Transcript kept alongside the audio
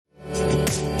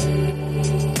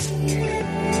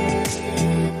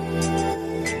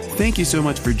Thank you so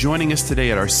much for joining us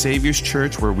today at our Savior's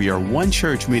Church, where we are one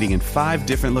church meeting in 5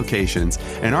 different locations.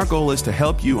 And our goal is to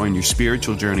help you on your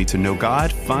spiritual journey to know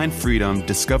God, find freedom,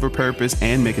 discover purpose,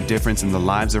 and make a difference in the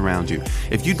lives around you.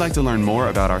 If you'd like to learn more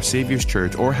about our Savior's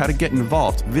Church or how to get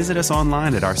involved, visit us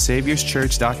online at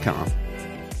oursaviorschurch.com.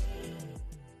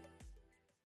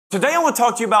 Today I want to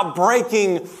talk to you about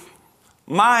breaking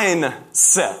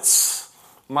mindsets.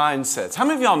 Mindsets. How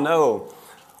many of y'all know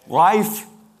life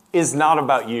is not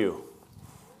about you?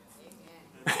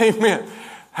 Amen.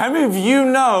 How many of you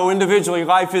know individually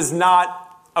life is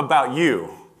not about you?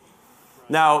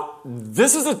 Now,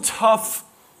 this is a tough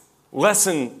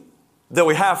lesson that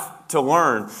we have to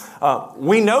learn.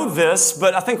 We know this,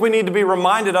 but I think we need to be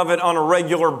reminded of it on a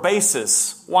regular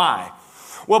basis. Why?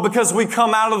 Well, because we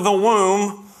come out of the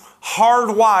womb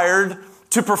hardwired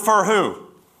to prefer who?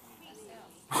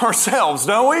 Ourselves,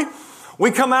 don't we?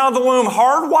 We come out of the womb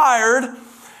hardwired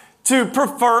to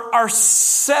prefer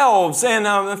ourselves.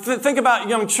 And think about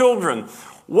young children.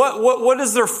 What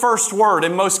is their first word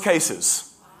in most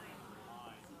cases?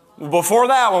 Before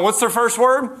that one, what's their first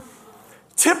word?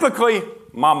 Typically,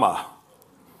 mama.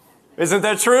 Isn't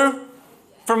that true?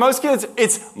 For most kids,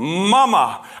 it's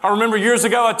mama. I remember years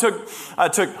ago, I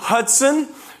took Hudson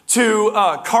to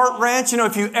Cart Ranch. You know,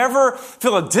 if you ever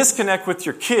feel a disconnect with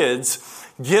your kids,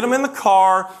 get them in the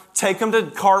car, take them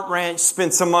to Cart Ranch,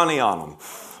 spend some money on them.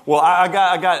 Well, I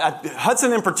got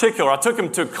Hudson in particular. I took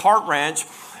him to Cart Ranch,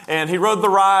 and he rode the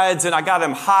rides, and I got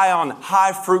him high on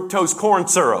high fructose corn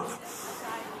syrup.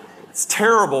 It's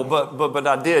terrible, but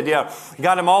I did, yeah.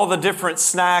 Got him all the different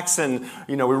snacks, and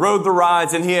we rode the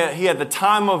rides, and he had the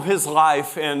time of his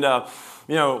life. And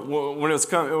when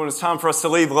it was time for us to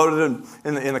leave, loaded him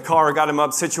in the car, got him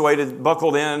up, situated,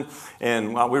 buckled in,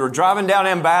 and we were driving down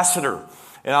Ambassador.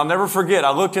 And I'll never forget,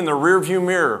 I looked in the rearview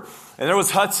mirror, and there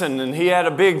was Hudson, and he had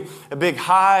a big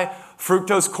high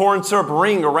fructose corn syrup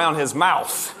ring around his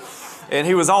mouth. And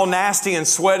he was all nasty and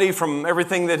sweaty from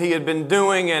everything that he had been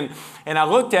doing. And I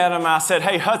looked at him and I said,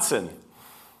 "Hey, Hudson,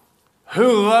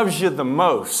 who loves you the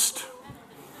most?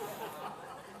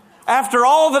 After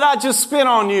all that I just spent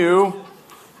on you,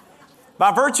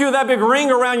 by virtue of that big ring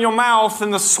around your mouth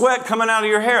and the sweat coming out of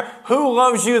your hair, who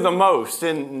loves you the most?"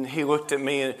 And he looked at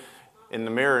me in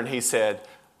the mirror and he said,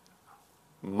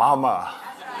 "Mama."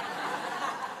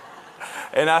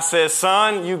 And I said,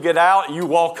 "Son, you get out, you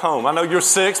walk home. I know you're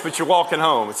 6, but you're walking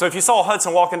home." So if you saw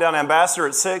Hudson walking down Ambassador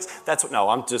at 6, no,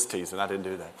 I'm just teasing. I didn't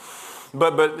do that.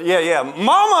 But yeah.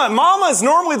 Mama is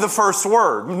normally the first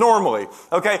word, normally.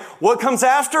 Okay, what comes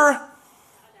after?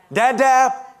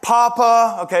 Dada,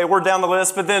 Papa. Okay, we're down the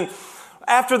list. But then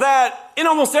after that, in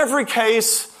almost every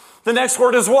case, the next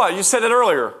word is what? You said it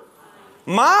earlier.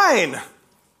 Mine.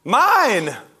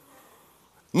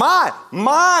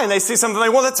 They see something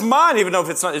like, well, that's mine, even though if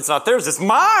it's not theirs, it's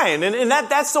mine. And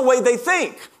that's the way they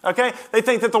think. Okay? They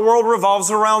think that the world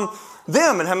revolves around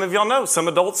them. And how many of y'all know some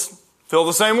adults feel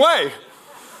the same way?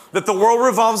 That the world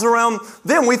revolves around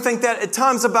them. We think that at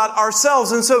times about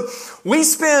ourselves. And so we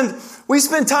spend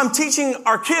time teaching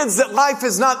our kids that life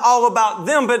is not all about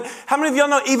them. But how many of y'all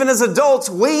know, even as adults,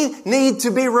 we need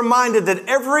to be reminded that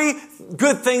every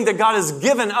good thing that God has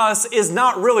given us is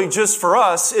not really just for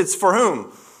us. It's for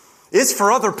whom? It's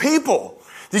for other people.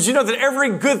 Did you know that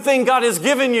every good thing God has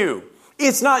given you,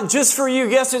 it's not just for you?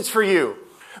 Yes, it's for you.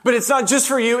 But it's not just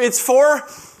for you. It's for,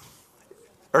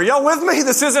 are y'all with me?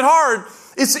 This isn't hard.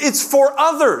 It's for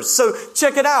others. So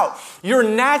check it out. Your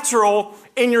natural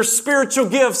and your spiritual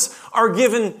gifts are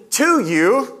given to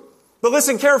you. But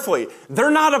listen carefully.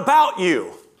 They're not about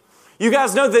you. You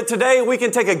guys know that today we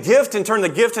can take a gift and turn the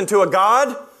gift into a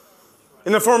God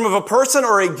in the form of a person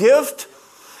or a gift.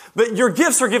 But your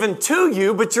gifts are given to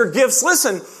you, but your gifts,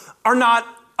 listen, are not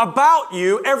about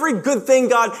you. Every good thing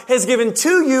God has given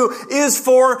to you is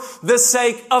for the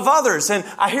sake of others. And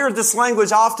I hear this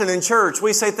language often in church.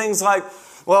 We say things like,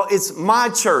 well, it's my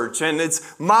church and it's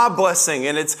my blessing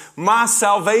and it's my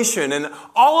salvation. And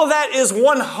all of that is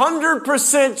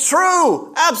 100%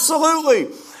 true. Absolutely.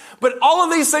 But all of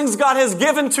these things God has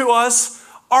given to us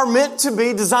are meant to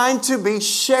be, designed to be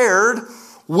shared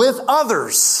with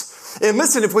others. And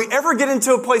listen, if we ever get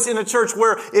into a place in a church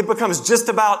where it becomes just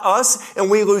about us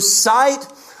and we lose sight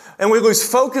and we lose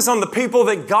focus on the people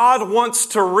that God wants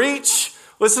to reach,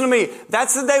 listen to me,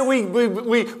 that's the day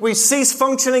we cease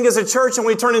functioning as a church and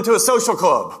we turn into a social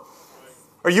club.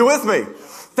 Are you with me?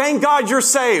 Thank God you're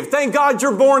saved. Thank God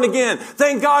you're born again.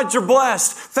 Thank God you're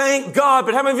blessed. Thank God.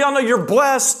 But how many of y'all know you're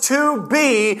blessed to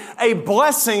be a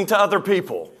blessing to other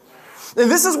people? And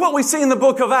this is what we see in the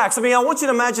book of Acts. I mean, I want you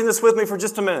to imagine this with me for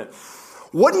just a minute.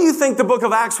 What do you think the book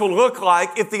of Acts would look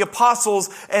like if the apostles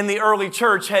and the early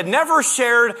church had never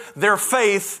shared their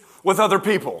faith with other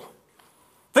people?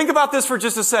 Think about this for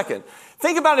just a second.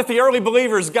 Think about if the early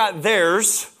believers got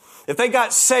theirs, if they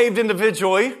got saved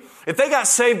individually, if they got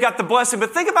saved, got the blessing.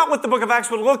 But think about what the book of Acts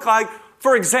would look like,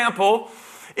 for example,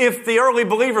 if the early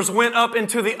believers went up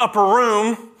into the upper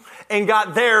room and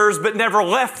got theirs but never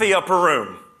left the upper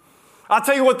room. I'll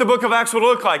tell you what the book of Acts would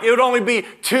look like. It would only be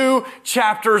 2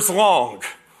 chapters long.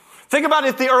 Think about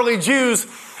if the early Jews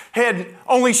had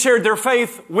only shared their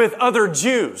faith with other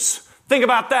Jews. Think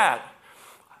about that.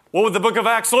 What would the book of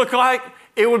Acts look like?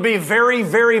 It would be very,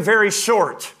 very, very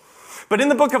short. But in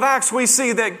the book of Acts, we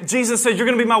see that Jesus said, you're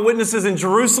going to be my witnesses in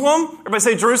Jerusalem. Everybody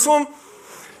say Jerusalem.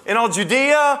 In all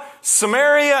Judea,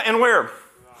 Samaria, and where?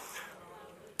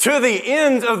 To the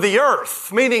end of the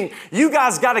earth. Meaning, you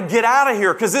guys got to get out of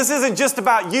here because this isn't just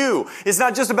about you. It's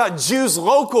not just about Jews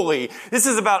locally. This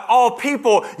is about all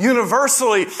people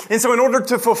universally. And so in order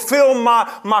to fulfill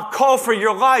my call for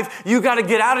your life, you got to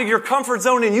get out of your comfort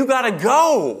zone and you got to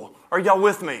go. Are y'all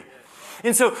with me?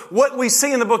 And so what we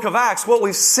see in the book of Acts, what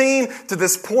we've seen to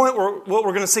this point, what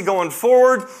we're going to see going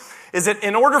forward, is that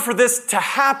in order for this to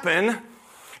happen,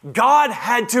 God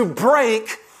had to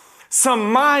break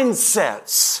some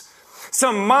mindsets,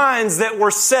 some minds that were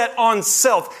set on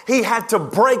self. He had to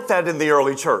break that in the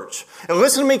early church. And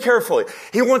listen to me carefully.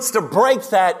 He wants to break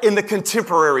that in the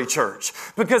contemporary church.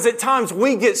 Because at times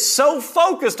we get so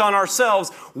focused on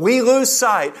ourselves, we lose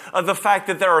sight of the fact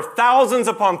that there are thousands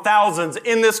upon thousands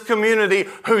in this community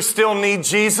who still need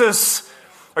Jesus.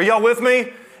 Are y'all with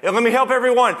me? And let me help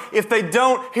everyone. If they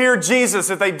don't hear Jesus,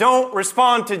 if they don't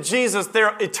respond to Jesus,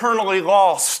 they're eternally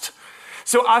lost.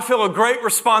 So I feel a great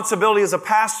responsibility as a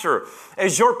pastor,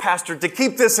 as your pastor, to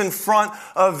keep this in front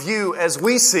of you as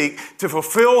we seek to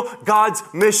fulfill God's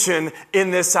mission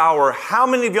in this hour. How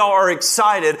many of y'all are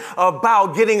excited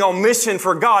about getting on mission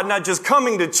for God, not just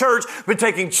coming to church, but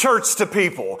taking church to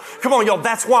people? Come on, y'all,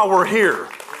 that's why we're here.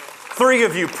 3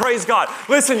 of you, praise God.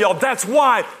 Listen, y'all, that's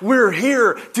why we're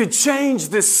here, to change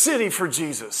this city for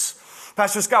Jesus.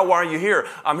 Pastor Scott, why are you here?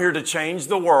 I'm here to change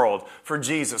the world for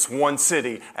Jesus, one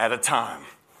city at a time.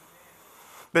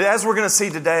 But as we're going to see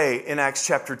today in Acts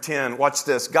chapter 10, watch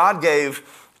this. God gave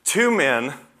 2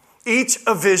 men each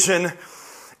a vision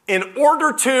in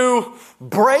order to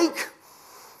break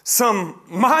some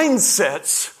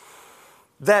mindsets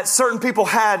that certain people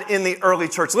had in the early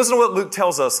church. Listen to what Luke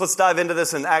tells us. Let's dive into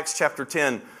this in Acts chapter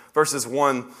 10, verses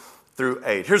 1 through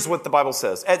 8. Here's what the Bible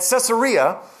says. At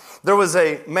Caesarea, there was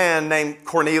a man named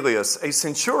Cornelius, a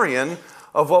centurion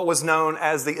of what was known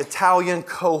as the Italian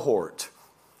cohort.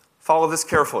 Follow this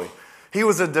carefully. He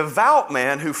was a devout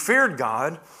man who feared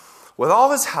God with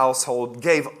all his household,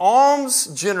 gave alms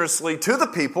generously to the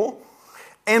people,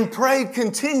 and prayed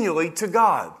continually to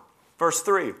God. Verse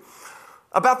 3.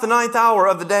 About the 9th hour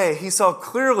of the day, he saw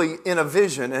clearly in a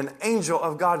vision an angel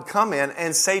of God come in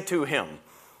and say to him,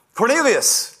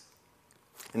 Cornelius!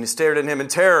 And he stared at him in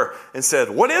terror and said,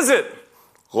 What is it,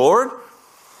 Lord?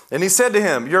 And he said to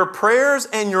him, Your prayers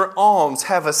and your alms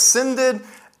have ascended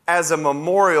as a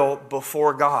memorial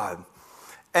before God.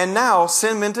 And now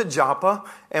send men to Joppa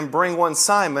and bring one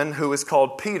Simon who is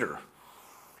called Peter.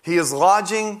 He is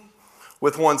lodging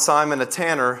with one Simon, a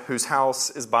tanner, whose house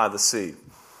is by the sea.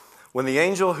 When the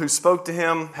angel who spoke to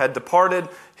him had departed,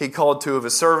 he called 2 of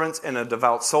his servants and a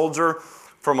devout soldier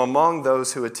from among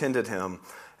those who attended him.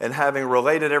 And having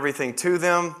related everything to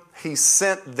them, he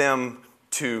sent them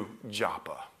to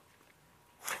Joppa.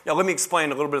 Now let me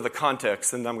explain a little bit of the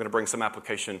context, and then I'm going to bring some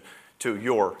application to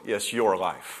your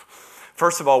life.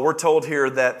 First of all, we're told here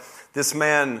that this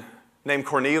man named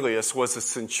Cornelius was a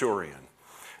centurion.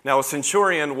 Now a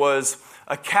centurion was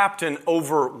a captain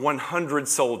over 100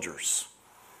 soldiers.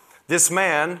 This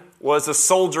man was a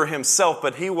soldier himself,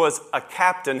 but he was a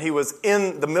captain. He was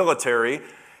in the military,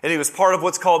 and he was part of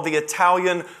what's called the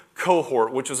Italian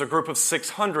cohort, which was a group of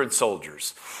 600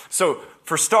 soldiers. So,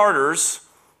 for starters,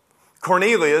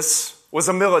 Cornelius was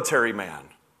a military man.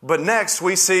 But next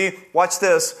we see, watch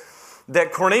this,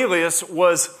 that Cornelius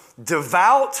was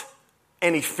devout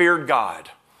and he feared God.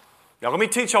 Now let me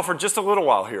teach y'all for just a little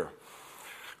while here.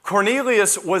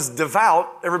 Cornelius was devout.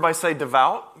 Everybody say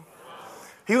devout.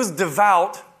 He was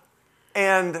devout,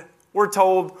 and we're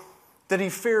told that he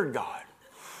feared God.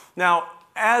 Now,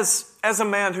 as a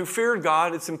man who feared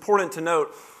God, it's important to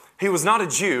note, he was not a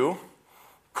Jew.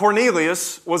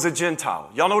 Cornelius was a Gentile.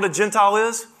 Y'all know what a Gentile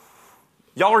is?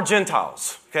 Y'all are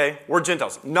Gentiles, okay? We're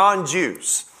Gentiles,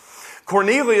 non-Jews.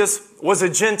 Cornelius was a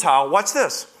Gentile, watch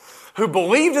this, who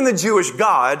believed in the Jewish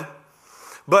God,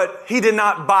 but he did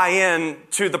not buy in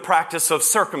to the practice of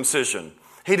circumcision.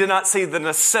 He did not see the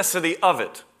necessity of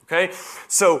it. Okay?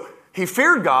 So he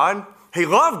feared God. He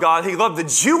loved God. He loved the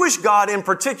Jewish God in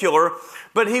particular,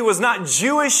 but he was not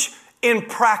Jewish in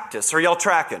practice. Are y'all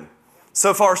tracking?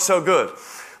 So far, so good.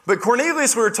 But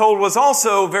Cornelius, we were told, was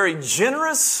also very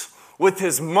generous with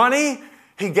his money.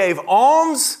 He gave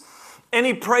alms, and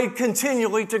he prayed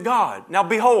continually to God. Now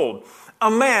behold, a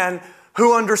man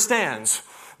who understands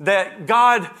that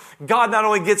God not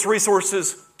only gets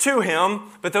resources to him,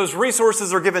 but those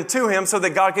resources are given to him so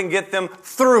that God can get them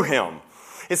through him.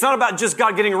 It's not about just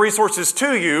God getting resources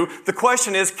to you. The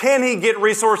question is, can he get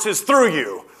resources through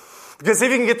you? Because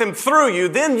if he can get them through you,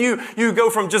 then you go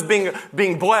from just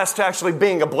being blessed to actually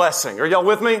being a blessing. Are y'all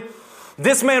with me?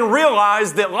 This man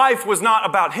realized that life was not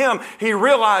about him. He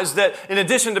realized that in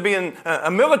addition to being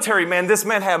a military man, this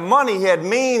man had money, he had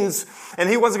means, and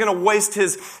he wasn't going to waste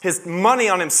his money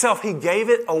on himself. He gave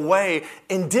it away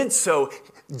and did so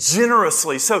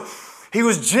generously. So he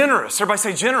was generous. Everybody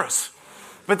say generous.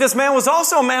 But this man was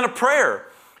also a man of prayer.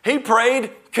 He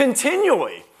prayed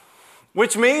continually,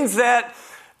 which means that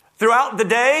throughout the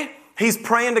day, he's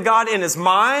praying to God in his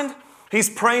mind. He's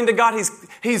praying to God.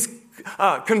 He's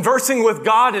conversing with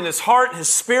God in his heart, his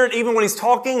spirit. Even when he's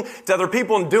talking to other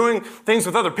people and doing things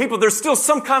with other people, there's still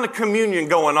some kind of communion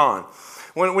going on.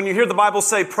 When you hear the Bible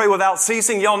say pray without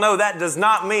ceasing, y'all know that does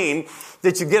not mean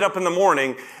that you get up in the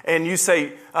morning and you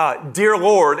say, Dear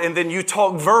Lord, and then you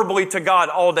talk verbally to God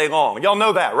all day long. Y'all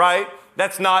know that, right?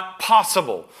 That's not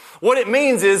possible. What it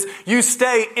means is you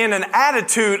stay in an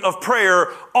attitude of prayer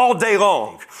all day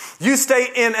long. You stay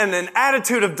in an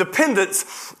attitude of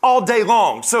dependence all day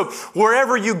long. So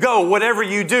wherever you go, whatever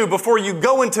you do, before you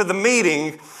go into the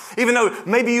meeting, even though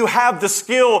maybe you have the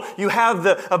skill, you have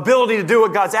the ability to do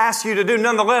what God's asked you to do,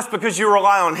 nonetheless, because you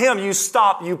rely on Him, you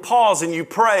stop, you pause, and you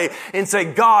pray and say,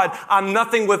 God, I'm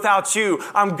nothing without you.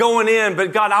 I'm going in,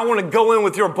 but God, I want to go in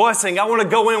with your blessing. I want to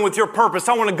go in with your purpose.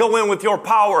 I want to go in with your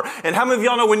power. And how many of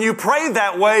y'all know when you pray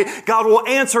that way, God will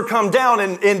answer, come down,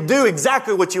 and do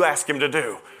exactly what you ask Him to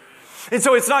do. And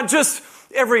so it's not just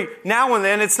every now and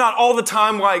then. It's not all the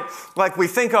time like we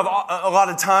think of a lot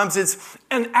of times. It's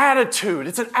an attitude.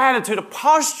 It's an attitude, a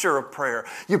posture of prayer.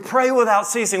 You pray without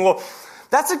ceasing. Well,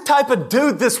 that's the type of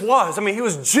dude this was. I mean, he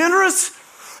was generous.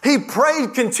 He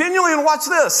prayed continually. And watch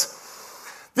this.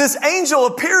 This angel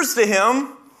appears to him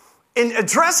and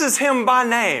addresses him by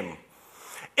name.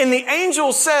 And the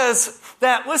angel says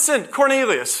that, listen,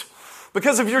 Cornelius,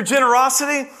 because of your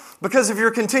generosity, because of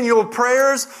your continual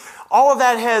prayers, all of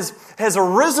that has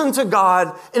arisen to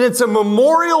God, and it's a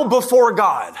memorial before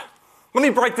God. Let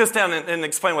me break this down and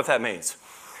explain what that means.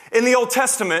 In the Old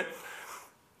Testament,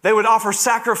 they would offer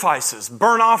sacrifices,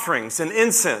 burnt offerings, and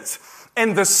incense.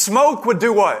 And the smoke would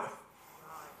do what?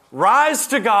 Rise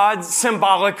to God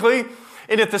symbolically.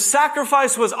 And if the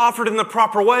sacrifice was offered in the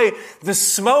proper way, the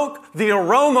smoke, the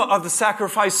aroma of the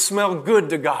sacrifice smelled good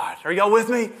to God. Are y'all with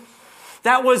me?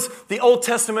 That was the Old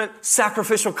Testament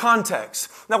sacrificial context.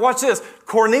 Now watch this.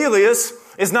 Cornelius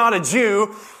is not a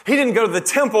Jew. He didn't go to the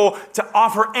temple to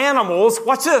offer animals.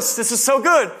 Watch this. This is so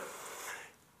good.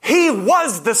 He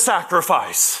was the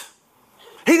sacrifice.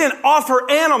 He didn't offer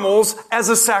animals as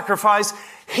a sacrifice.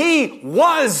 He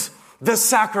was the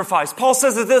sacrifice. Paul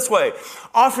says it this way.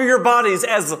 Offer your bodies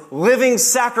as living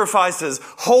sacrifices,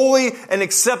 holy and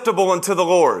acceptable unto the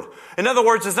Lord. In other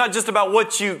words, it's not just about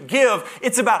what you give,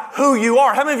 it's about who you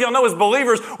are. How many of y'all know as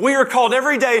believers, we are called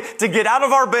every day to get out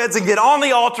of our beds and get on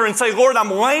the altar and say, Lord,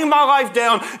 I'm laying my life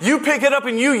down. You pick it up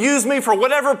and you use me for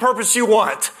whatever purpose you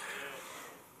want.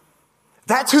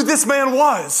 That's who this man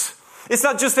was. It's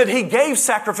not just that he gave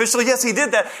sacrificially. Yes, he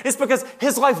did that. It's because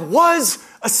his life was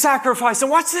a sacrifice. And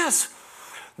watch this.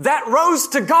 That rose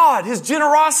to God. His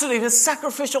generosity, his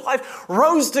sacrificial life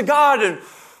rose to God and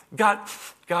got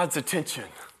God's attention.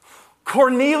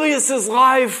 Cornelius'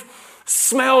 life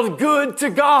smelled good to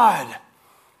God.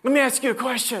 Let me ask you a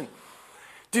question.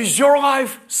 Does your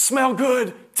life smell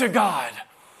good to God?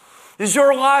 Does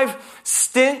your life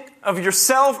stink of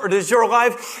yourself, or does your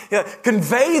life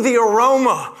convey the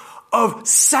aroma of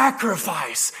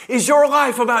sacrifice? Is your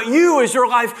life about you? Is your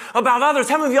life about others?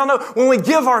 How many of y'all know when we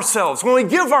give ourselves, when we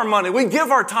give our money, we give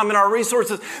our time and our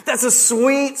resources, that's a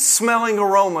sweet smelling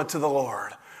aroma to the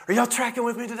Lord. Are y'all tracking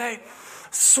with me today?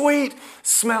 Sweet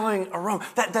smelling aroma.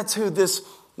 That's who this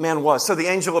man was. So the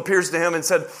angel appears to him and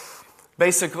said,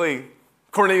 basically,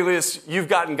 Cornelius, you've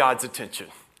gotten God's attention.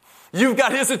 You've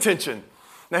got his attention.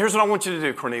 Now here's what I want you to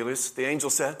do, Cornelius, the angel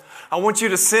said. I want you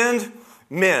to send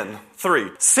men,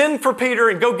 3. Send for Peter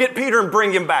and go get Peter and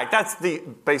bring him back. That's the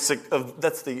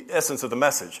essence of the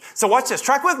message. So watch this.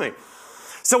 Track with me.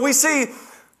 So we see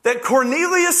that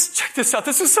Cornelius, check this out,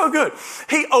 this is so good.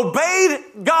 He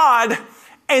obeyed God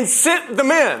and sent the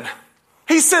men.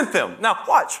 He sent them. Now,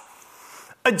 watch.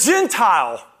 A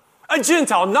Gentile,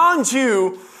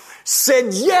 non-Jew,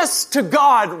 said yes to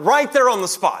God right there on the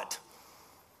spot.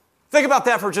 Think about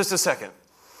that for just a second.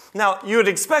 Now, you would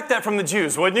expect that from the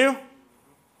Jews, wouldn't you?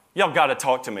 Y'all got to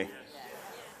talk to me.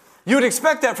 You would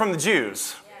expect that from the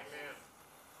Jews.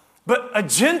 But a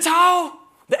Gentile,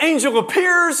 the angel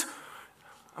appears.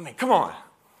 I mean, come on.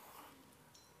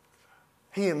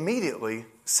 He immediately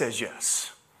says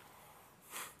yes.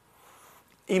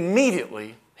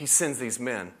 Immediately, he sends these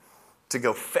men to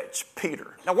go fetch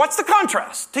Peter. Now, what's the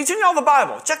contrast? Teaching you all the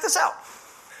Bible. Check this out.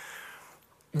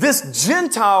 This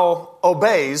Gentile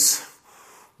obeys,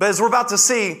 but as we're about to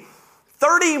see,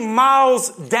 30 miles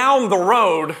down the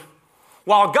road,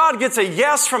 while God gets a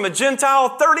yes from a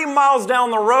Gentile, 30 miles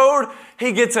down the road,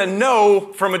 he gets a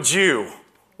no from a Jew.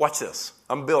 Watch this.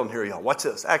 I'm building here, y'all. Watch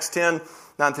this. Acts 10,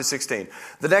 9 through 16.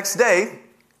 The next day,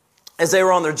 as they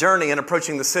were on their journey and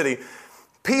approaching the city,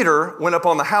 Peter went up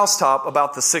on the housetop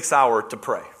about the 6th hour to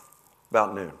pray,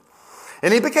 about noon.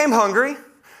 And he became hungry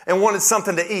and wanted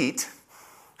something to eat.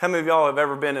 How many of y'all have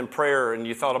ever been in prayer and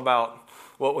you thought about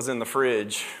what was in the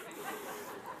fridge?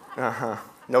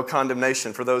 No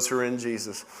condemnation for those who are in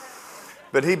Jesus.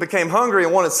 But he became hungry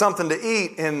and wanted something to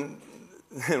eat. And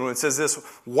it says this,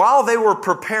 while they were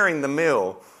preparing the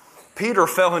meal, Peter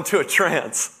fell into a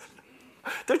trance.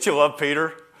 Don't you love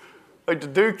Peter? Like the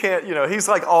dude can't, he's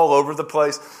like all over the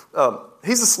place.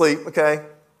 He's asleep, okay?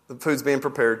 The food's being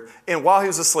prepared. And while he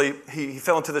was asleep, he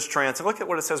fell into this trance. And look at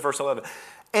what it says, verse 11.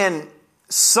 And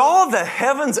saw the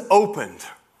heavens opened.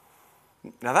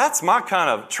 Now that's my kind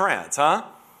of trance, huh?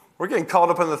 We're getting caught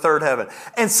up in the third heaven.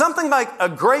 And something like a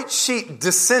great sheet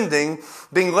descending,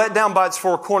 being let down by its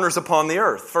four corners upon the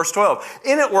earth. Verse 12.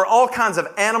 In it were all kinds of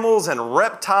animals and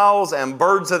reptiles and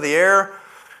birds of the air.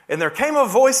 And there came a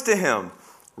voice to him,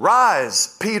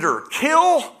 rise, Peter,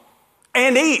 kill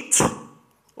and eat.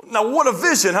 Now what a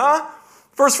vision, huh?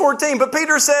 Verse 14. But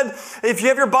Peter said, if you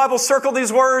have your Bible, circle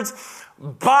these words,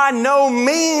 by no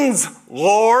means,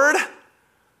 Lord.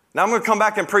 Now I'm going to come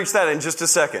back and preach that in just a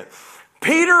second.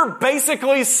 Peter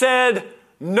basically said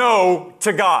no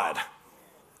to God.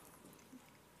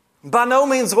 By no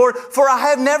means, Lord, for I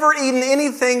have never eaten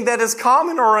anything that is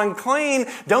common or unclean.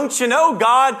 Don't you know,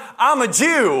 God, I'm a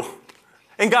Jew.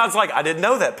 And God's like, I didn't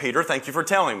know that, Peter. Thank you for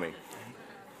telling me.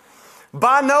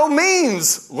 By no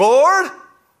means, Lord,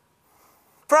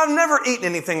 for I've never eaten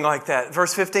anything like that.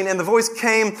 Verse 15, and the voice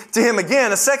came to him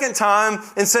again a second time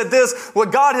and said this,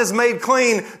 what God has made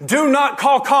clean, do not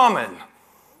call common.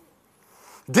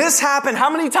 This happened how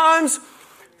many times?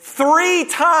 3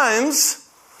 times.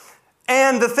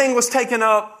 And the thing was taken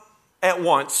up at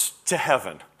once to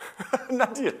heaven.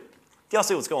 Do y'all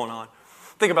see what's going on?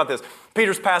 Think about this.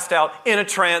 Peter's passed out in a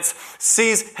trance,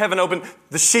 sees heaven open.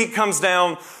 The sheet comes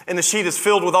down, and the sheet is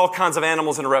filled with all kinds of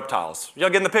animals and reptiles. Y'all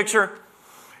getting the picture?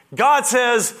 God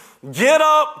says, get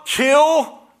up,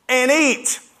 kill, and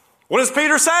eat. What does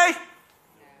Peter say?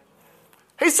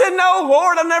 He said, no,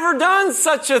 Lord, I've never done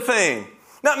such a thing.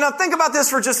 Now think about this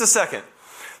for just a second.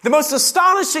 The most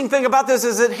astonishing thing about this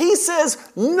is that he says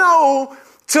no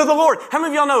to the Lord. How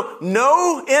many of y'all know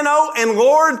no, N-O, and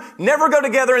Lord never go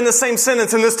together in the same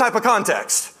sentence in this type of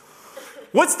context?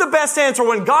 What's the best answer?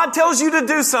 When God tells you to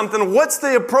do something, what's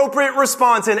the appropriate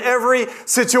response in every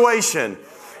situation?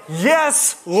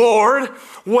 Yes, Lord,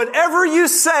 whatever you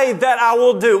say, that I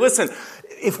will do. Listen,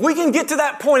 if we can get to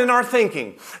that point in our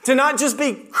thinking, to not just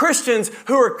be Christians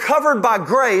who are covered by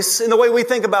grace in the way we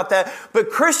think about that, but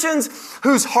Christians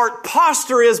whose heart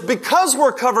posture is because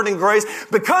we're covered in grace,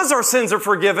 because our sins are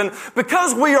forgiven,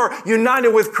 because we are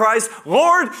united with Christ,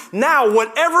 Lord, now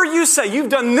whatever you say, you've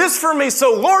done this for me,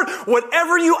 so Lord,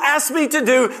 whatever you ask me to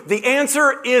do, the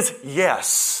answer is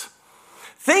yes.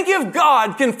 Think if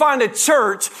God can find a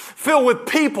church filled with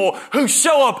people who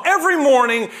show up every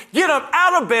morning, get up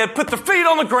out of bed, put their feet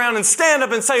on the ground and stand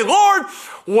up and say, Lord,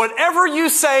 whatever you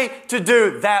say to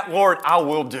do, that, Lord, I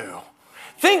will do.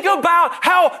 Think about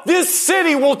how this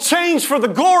city will change for the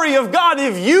glory of God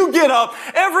if you get up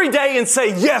every day and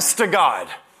say yes to God.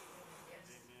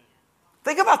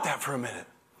 Think about that for a minute.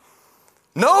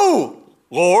 No,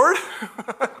 Lord.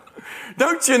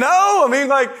 Don't you know? I mean,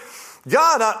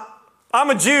 God, I'm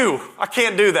a Jew. I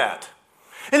can't do that.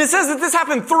 And it says that this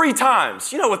happened 3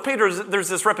 times. With Peter, there's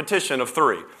this repetition of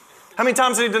 3. How many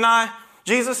times did he deny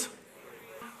Jesus?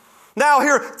 Now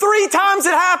here, 3 times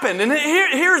it happened. And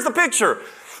here's the picture.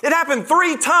 It happened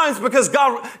 3 times because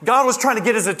God was trying to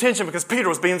get his attention because Peter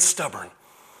was being stubborn.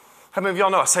 How many of y'all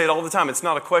know? I say it all the time. It's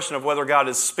not a question of whether God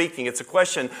is speaking. It's a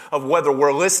question of whether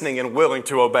we're listening and willing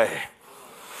to obey.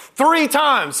 3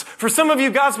 times. For some of you,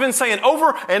 God's been saying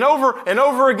over and over and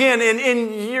over again,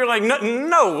 and you're like,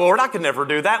 no, Lord, I could never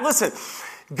do that. Listen,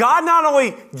 God not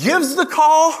only gives the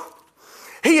call,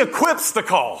 He equips the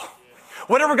call.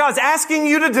 Whatever God's asking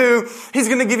you to do, He's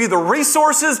going to give you the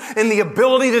resources and the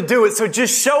ability to do it. So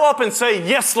just show up and say,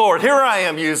 yes, Lord, here I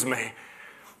am, use me.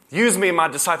 Use me in my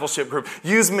discipleship group.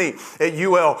 Use me at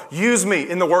UL. Use me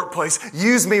in the workplace.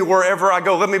 Use me wherever I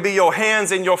go. Let me be your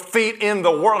hands and your feet in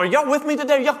the world. Are y'all with me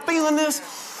today? Are y'all feeling this?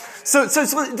 So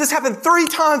this happened 3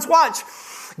 times. Watch.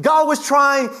 God was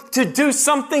trying to do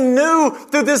something new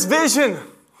through this vision.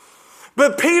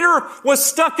 But Peter was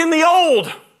stuck in the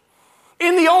old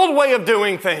way of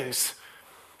doing things.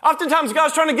 Oftentimes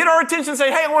God's trying to get our attention and say,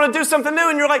 hey, I want to do something new.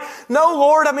 And you're like, no,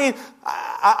 Lord,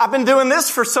 I've been doing this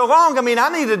for so long. I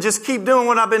need to just keep doing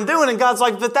what I've been doing. And God's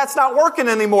like, that's not working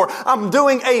anymore. I'm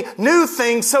doing a new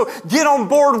thing. So get on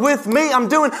board with me. I'm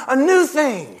doing a new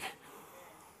thing.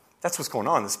 That's what's going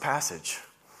on in this passage.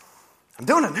 I'm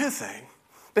doing a new thing.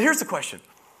 But here's the question.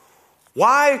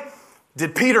 Why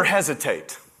did Peter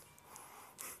hesitate?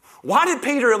 Why did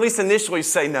Peter at least initially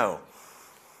say no?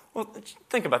 Well,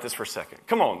 think about this for a second.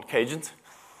 Come on, Cajuns.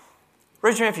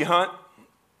 Raise your hand if you hunt.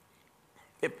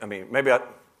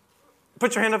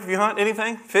 Put your hand up if you hunt.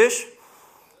 Anything? Fish?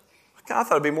 I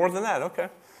thought it'd be more than that. Okay.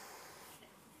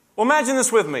 Well, imagine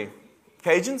this with me.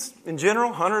 Cajuns in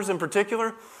general, hunters in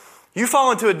particular. You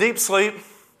fall into a deep sleep.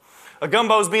 A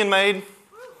gumbo's being made.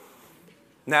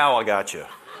 Now I got you.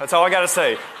 That's all I got to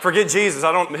say. Forget Jesus.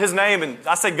 His name, and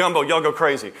I say gumbo, y'all go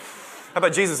crazy. How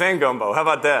about Jesus and gumbo? How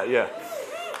about that? Yeah.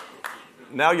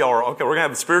 Now y'all are, okay, we're going to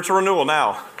have spiritual renewal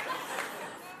now.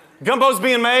 Gumbo's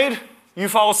being made. You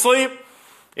fall asleep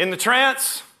in the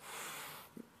trance.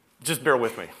 Just bear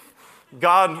with me.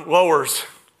 God lowers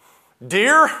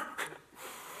deer,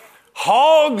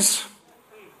 hogs,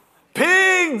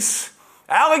 pigs,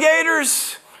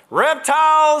 alligators,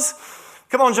 reptiles.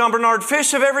 Come on, John Bernard,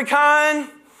 fish of every kind.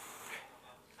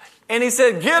 And He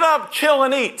said, get up, kill,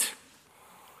 and eat.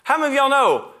 How many of y'all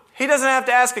know He doesn't have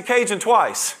to ask a Cajun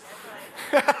twice?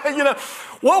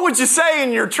 What would you say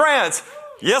in your trance?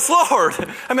 Yes, Lord.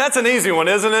 That's an easy one,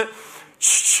 isn't it?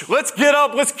 Shh, let's get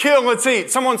up, let's kill, let's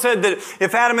eat. Someone said that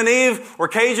if Adam and Eve were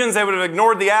Cajuns, they would have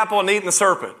ignored the apple and eaten the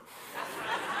serpent.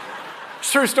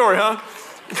 It's true story, huh?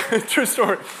 True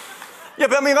story. Yeah,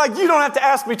 but you don't have to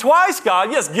ask me twice,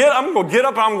 God. Yes, I'm going to get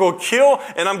up, and I'm going to kill,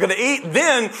 and I'm going to eat.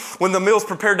 Then, when the meal's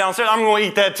prepared downstairs, I'm going to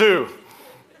eat that too.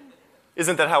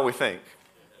 Isn't that how we think?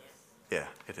 Yeah,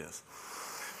 it is.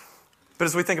 But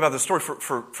as we think about the story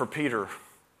for Peter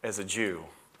as a Jew,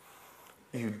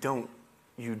 you don't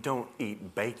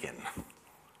eat bacon.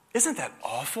 Isn't that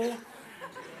awful?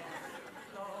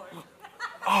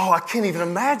 Oh, I can't even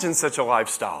imagine such a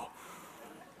lifestyle.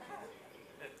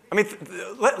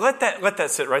 Let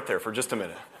that sit right there for just a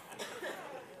minute.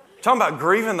 Talking about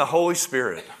grieving the Holy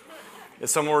Spirit. If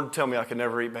someone were to tell me I could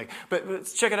never eat bacon.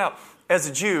 But check it out. As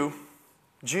a Jew,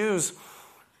 Jews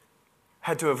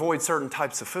had to avoid certain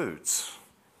types of foods.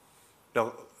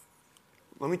 Now,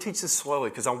 let me teach this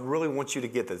slowly because I really want you to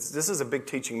get this. This is a big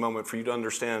teaching moment for you to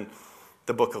understand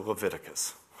the book of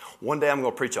Leviticus. One day I'm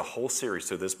going to preach a whole series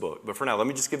through this book. But for now, let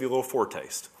me just give you a little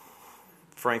foretaste.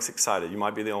 Frank's excited. You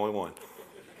might be the only one.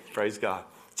 Praise God.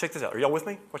 Check this out. Are y'all with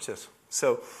me? Watch this.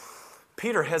 So,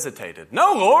 Peter hesitated.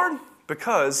 No, Lord,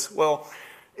 because,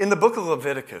 in the book of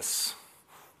Leviticus,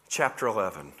 chapter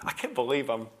 11. I can't believe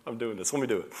I'm doing this. Let me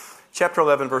do it. Chapter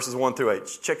 11, verses 1 through 8.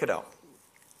 Check it out.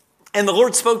 And the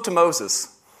Lord spoke to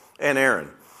Moses and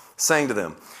Aaron, saying to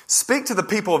them, speak to the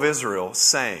people of Israel,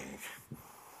 saying,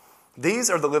 these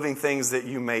are the living things that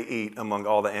you may eat among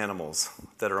all the animals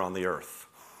that are on the earth.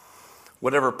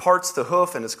 Whatever parts the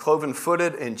hoof and is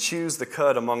cloven-footed and chews the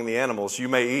cud among the animals, you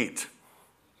may eat.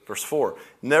 Verse 4,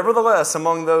 nevertheless,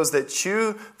 among those that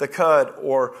chew the cud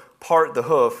or part the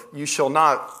hoof, you shall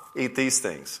not eat these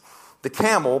things. The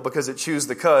camel, because it chews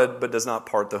the cud but does not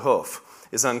part the hoof,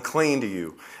 is unclean to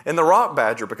you. And the rock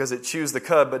badger, because it chews the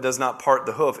cud but does not part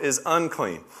the hoof, is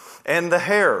unclean. And the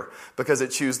hare, because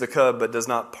it chews the cud but does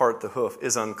not part the hoof,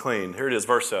 is unclean. Here it is,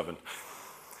 verse 7.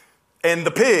 And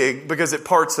the pig, because it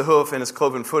parts the hoof and is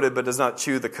cloven-footed but does not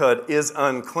chew the cud, is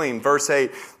unclean. Verse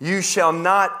 8, you shall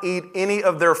not eat any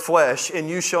of their flesh, and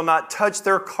you shall not touch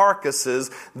their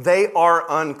carcasses. They are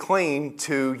unclean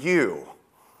to you.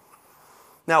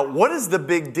 Now, what is the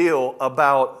big deal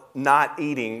about not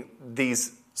eating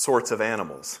these sorts of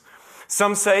animals?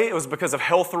 Some say it was because of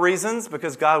health reasons,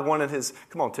 because God wanted His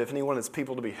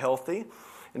people to be healthy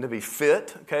and to be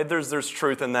fit. Okay, there's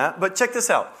truth in that. But check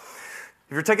this out.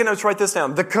 If you're taking notes, write this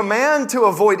down. The command to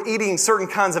avoid eating certain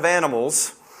kinds of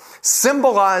animals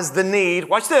symbolized the need,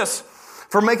 watch this,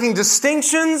 for making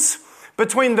distinctions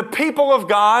between the people of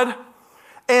God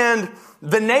and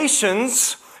the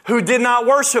nations who did not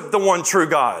worship the one true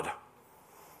God.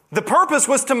 The purpose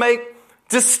was to make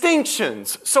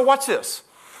distinctions. So watch this.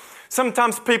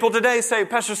 Sometimes people today say,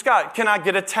 Pastor Scott, can I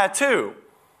get a tattoo?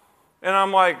 And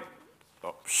I'm like,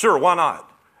 oh, sure, why not?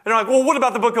 And they're like, well, what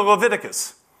about the book of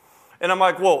Leviticus? And I'm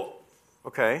like, well,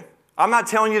 okay. I'm not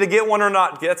telling you to get one or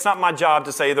not. That's not my job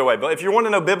to say either way. But if you want to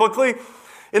know biblically,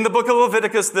 in the book of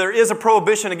Leviticus, there is a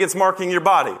prohibition against marking your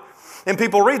body. And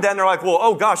people read that and they're like, well,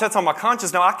 oh gosh, that's on my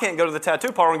conscience. Now I can't go to the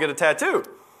tattoo parlor and get a tattoo.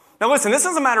 Now listen, this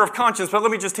is a matter of conscience, but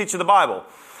let me just teach you the Bible.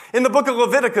 In the book of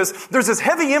Leviticus, there's this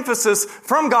heavy emphasis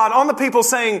from God on the people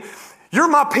saying, you're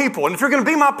my people, and if you're going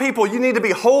to be my people, you need to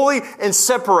be holy and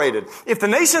separated. If the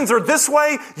nations are this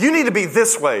way, you need to be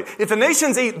this way. If the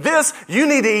nations eat this, you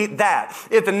need to eat that.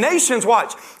 If the nations,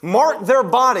 watch, mark their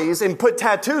bodies and put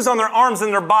tattoos on their arms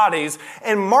and their bodies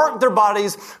and mark their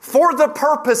bodies for the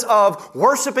purpose of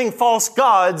worshiping false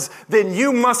gods, then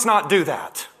you must not do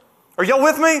that. Are y'all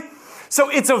with me? So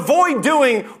it's avoid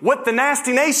doing what the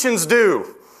nasty nations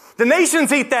do. The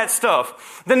nations eat that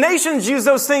stuff. The nations use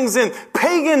those things in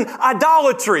pagan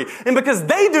idolatry. And because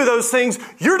they do those things,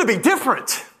 you're to be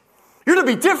different. You're to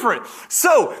be different.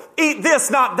 So, eat this,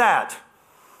 not that.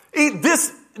 Eat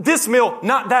this meal,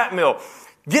 not that meal.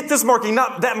 Get this marking,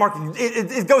 not that marking.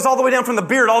 It goes all the way down from the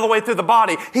beard all the way through the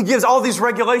body. He gives all these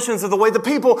regulations of the way the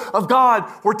people of God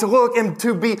were to look and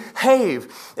to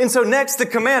behave. And so next, the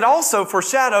command also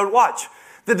foreshadowed, watch,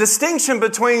 the distinction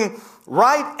between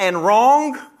right and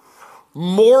wrong,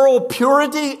 moral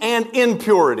purity and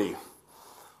impurity.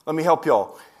 Let me help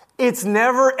y'all. It's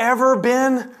never ever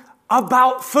been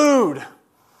about food.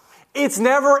 It's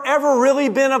never ever really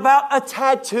been about a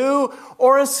tattoo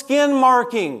or a skin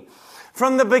marking.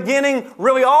 From the beginning,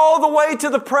 really all the way to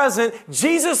the present,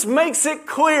 Jesus makes it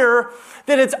clear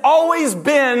that it's always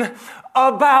been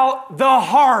about the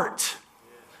heart.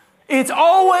 It's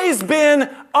always been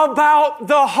about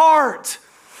the heart.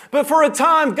 But for a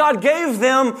time, God gave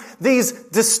them these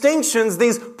distinctions,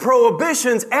 these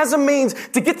prohibitions as a means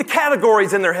to get the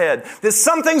categories in their head. That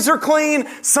some things are clean,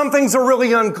 some things are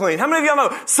really unclean. How many of y'all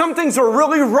know some things are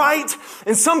really right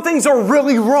and some things are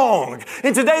really wrong?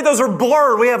 And today those are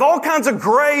blurred. We have all kinds of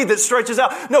gray that stretches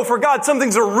out. No, for God, some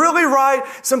things are really right,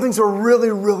 some things are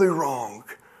really, really wrong.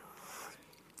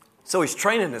 So He's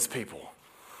training His people.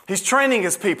 He's training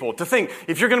His people to think,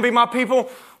 if you're going to be my people,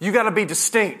 you got to be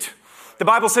distinct. The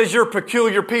Bible says you're a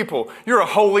peculiar people. You're a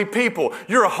holy people.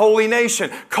 You're a holy nation,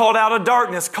 called out of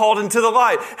darkness, called into the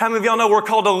light. How many of y'all know we're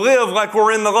called to live like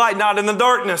we're in the light, not in the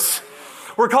darkness?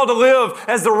 We're called to live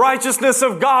as the righteousness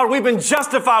of God. We've been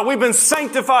justified. We've been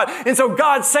sanctified. And so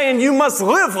God's saying you must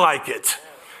live like it.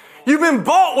 You've been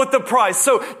bought with the price.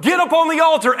 So get up on the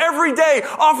altar every day.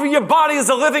 Offer your body as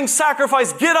a living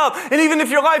sacrifice. Get up. And even if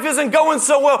your life isn't going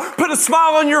so well, put a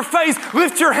smile on your face.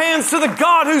 Lift your hands to the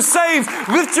God who saves.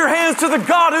 Lift your hands to the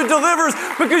God who delivers,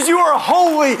 because you are a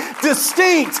holy,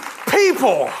 distinct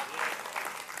people.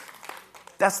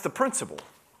 That's the principle.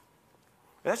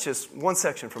 That's just one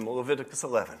section from Leviticus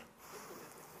 11.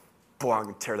 Boy, I'm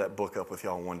going to tear that book up with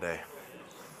y'all one day.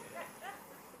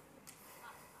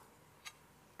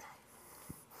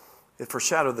 It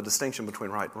foreshadowed the distinction between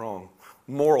right and wrong,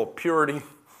 moral purity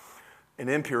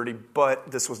and impurity, but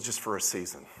this was just for a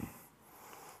season.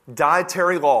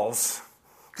 Dietary laws,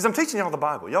 because I'm teaching y'all the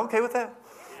Bible. Y'all okay with that?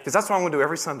 Because that's what I'm going to do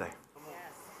every Sunday.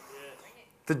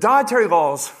 The dietary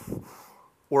laws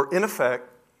were in effect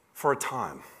for a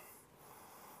time,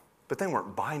 but they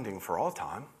weren't binding for all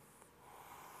time.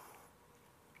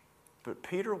 But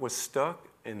Peter was stuck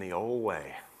in the old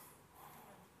way.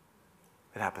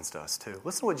 It happens to us too.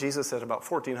 Listen to what Jesus said about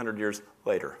 1,400 years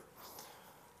later.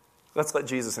 Let's let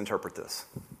Jesus interpret this.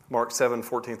 Mark 7,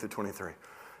 14 through 23.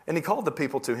 And He called the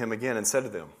people to Him again and said to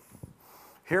them,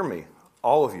 hear me,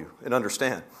 all of you, and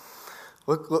understand.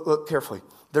 Look carefully.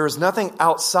 There is nothing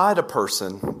outside a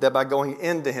person that by going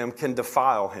into him can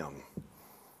defile him.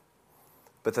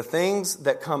 But the things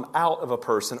that come out of a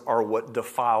person are what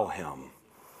defile him.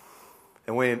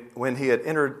 And when He had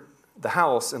entered the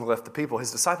house and left the people,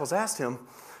 His disciples asked Him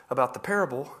about the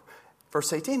parable.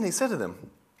 Verse 18, He said to them,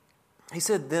 He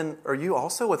said, then are you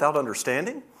also without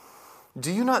understanding?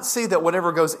 Do you not see that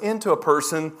whatever goes into a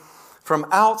person from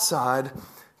outside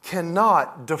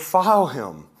cannot defile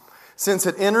him, since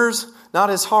it enters not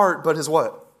his heart, but his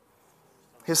what?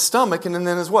 His stomach, and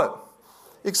then his what?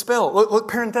 Expel. Look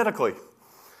parenthetically.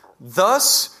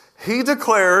 Thus He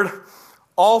declared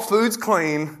all foods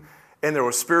clean, And there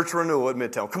was spiritual renewal at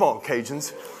Midtown. Come on,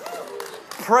 Cajuns.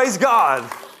 Praise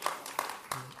God.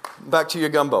 Back to your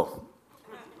gumbo.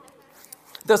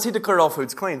 Thus he declared all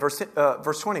foods clean. Verse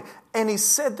 20. And he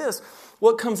said this,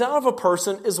 what comes out of a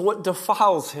person is what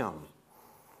defiles him.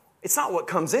 It's not what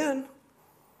comes in.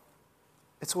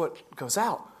 It's what goes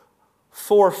out.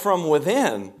 For from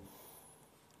within,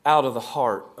 out of the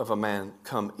heart of a man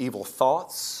come evil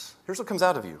thoughts. Here's what comes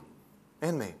out of you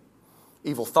and me.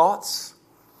 Evil thoughts,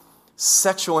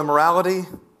 sexual immorality,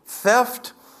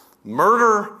 theft,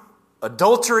 murder,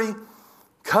 adultery,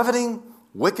 coveting,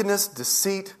 wickedness,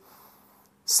 deceit,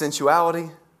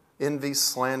 sensuality, envy,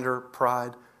 slander,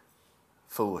 pride,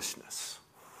 foolishness.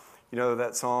 You know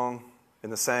that song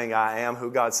and the saying, I am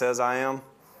who God says I am?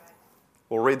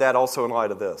 We'll read that also in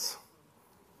light of this.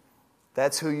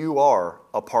 That's who you are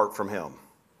apart from Him.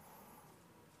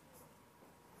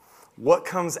 What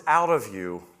comes out of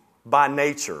you by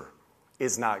nature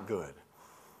is not good.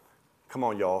 Come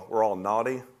on, y'all. We're all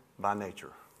naughty by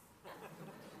nature.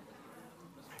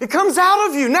 It comes out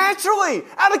of you naturally,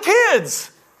 out of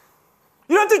kids.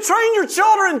 You don't have to train your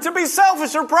children to be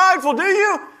selfish or prideful, do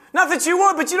you? Not that you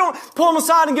would, but you don't pull them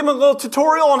aside and give them a little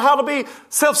tutorial on how to be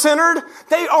self-centered.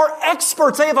 They are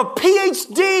experts. They have a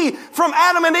PhD from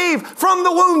Adam and Eve. From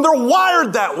the womb, they're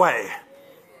wired that way.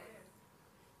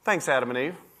 Thanks, Adam and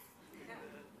Eve.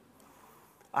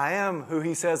 I am who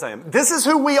He says I am. This is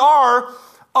who we are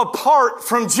apart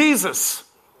from Jesus.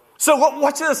 So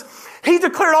watch this. He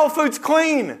declared all foods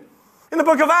clean. In the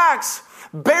book of Acts,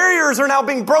 barriers are now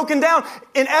being broken down.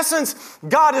 In essence,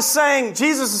 God is saying,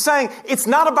 Jesus is saying, it's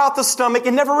not about the stomach.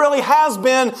 It never really has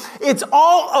been. It's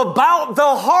all about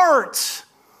the heart.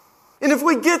 And if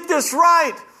we get this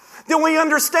right, then we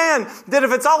understand that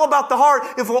if it's all about the heart,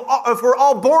 if we're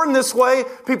all born this way,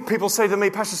 people say to me,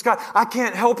 Pastor Scott, I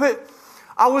can't help it.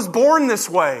 I was born this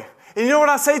way. And you know what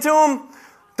I say to them?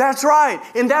 That's right.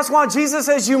 And that's why Jesus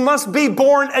says you must be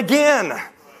born again.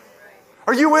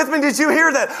 Are you with me? Did you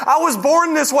hear that? I was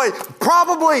born this way.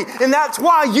 Probably. And that's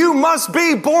why you must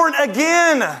be born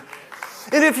again.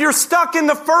 And if you're stuck in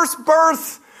the first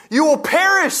birth, you will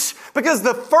perish, because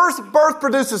the first birth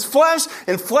produces flesh,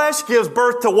 and flesh gives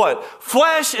birth to what?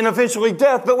 Flesh and eventually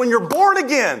death. But when you're born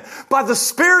again by the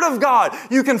Spirit of God,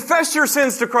 you confess your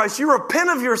sins to Christ. You repent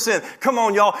of your sin. Come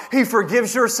on, y'all. He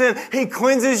forgives your sin. He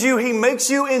cleanses you. He makes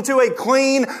you into a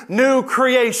clean new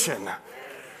creation.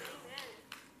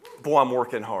 Boy, I'm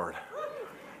working hard.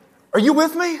 Are you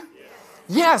with me?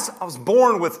 Yes, I was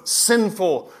born with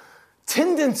sinful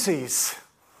tendencies.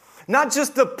 Not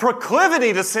just the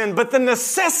proclivity to sin, but the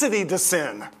necessity to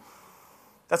sin.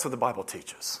 That's what the Bible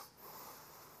teaches.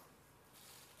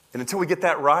 And until we get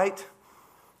that right,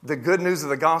 the good news of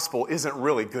the gospel isn't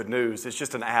really good news. It's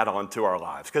just an add-on to our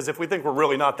lives. Because if we think we're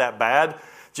really not that bad,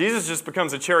 Jesus just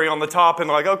becomes a cherry on the top and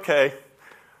like, okay,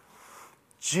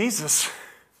 Jesus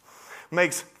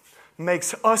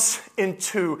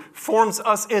forms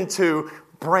us into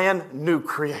brand new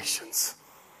creations.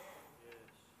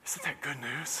 Isn't that good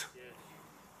news?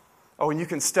 Oh, and you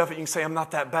can stuff it. You can say, I'm not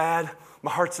that bad.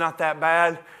 My heart's not that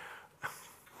bad.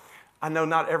 I know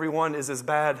not everyone is as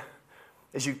bad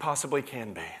as you possibly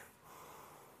can be.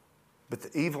 But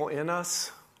the evil in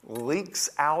us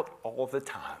leaks out all the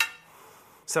time.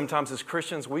 Sometimes as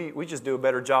Christians, we just do a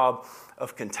better job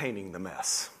of containing the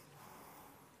mess.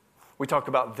 We talk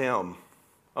about them,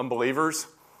 unbelievers.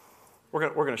 We're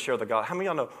going to share the gospel. How many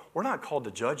of y'all know we're not called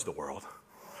to judge the world?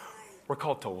 We're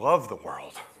called to love the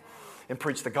world and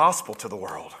preach the gospel to the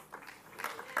world.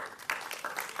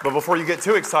 But before you get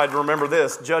too excited, remember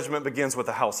this: judgment begins with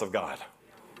the house of God.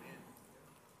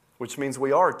 Which means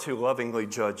we are to lovingly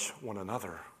judge one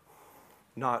another.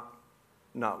 Not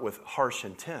with harsh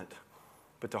intent,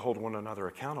 but to hold one another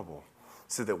accountable.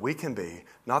 So that we can be,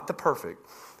 not the perfect,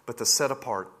 but the set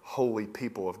apart, holy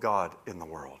people of God in the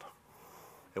world.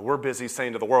 And we're busy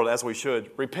saying to the world, as we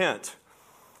should, repent.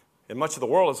 And much of the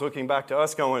world is looking back to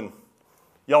us going,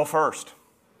 y'all first.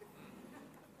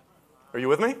 Are you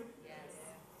with me? Yes.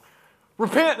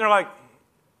 Repent. And they're like,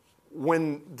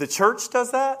 when the church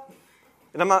does that,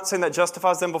 and I'm not saying that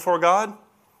justifies them before God,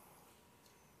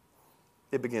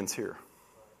 it begins here.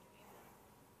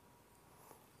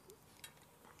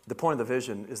 The point of the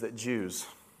vision is that Jews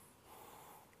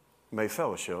may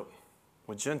fellowship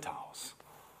with Gentiles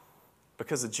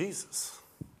because of Jesus.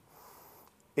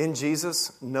 In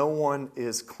Jesus, no one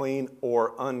is clean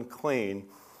or unclean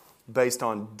based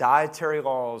on dietary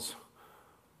laws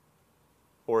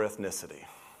or ethnicity.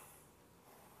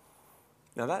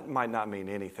 Now, that might not mean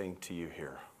anything to you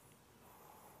here,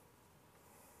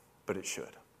 but it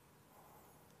should.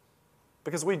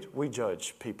 Because we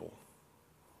judge people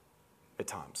at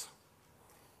times.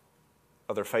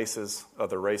 other faces,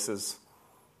 other races,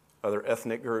 other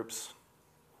ethnic groups.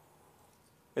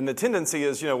 And the tendency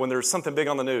is, when there's something big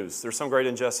on the news, there's some great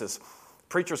injustice,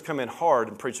 preachers come in hard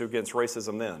and preach against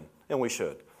racism then, and we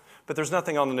should. But there's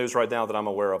nothing on the news right now that I'm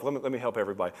aware of. Let me help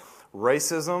everybody.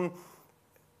 Racism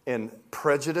and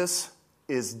prejudice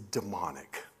is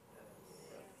demonic.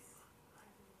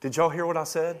 Did y'all hear what I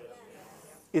said?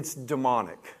 It's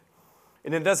demonic.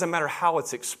 And it doesn't matter how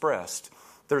it's expressed.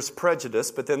 There's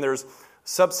prejudice, but then there's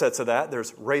subsets of that.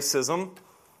 There's racism.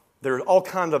 There are all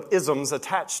kinds of isms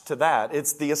attached to that.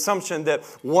 It's the assumption that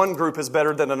one group is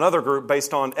better than another group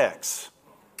based on X.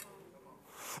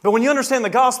 But when you understand the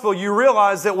gospel, you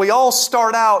realize that we all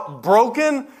start out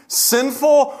broken,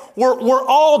 sinful. We're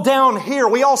all down here.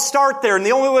 We all start there. And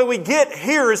the only way we get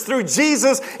here is through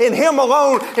Jesus and Him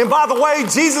alone. And by the way,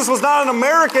 Jesus was not an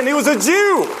American. He was a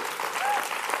Jew.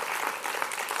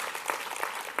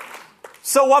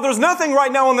 So while there's nothing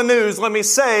right now on the news, let me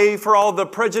say for all the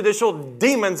prejudicial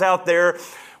demons out there,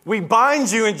 we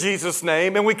bind you in Jesus'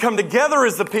 name, and we come together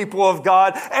as the people of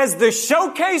God as the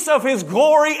showcase of His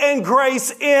glory and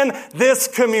grace in this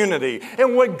community.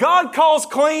 And what God calls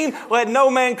clean, let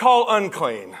no man call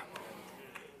unclean.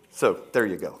 So, there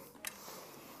you go.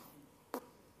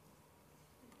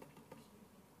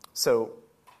 So,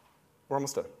 we're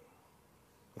almost done.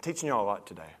 I'm teaching you all a lot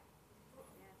today.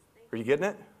 Are you getting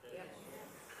it?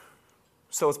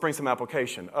 So let's bring some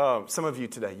application. Some of you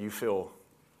today, you feel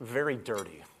very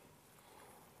dirty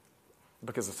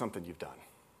because of something you've done.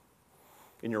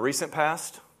 In your recent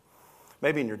past,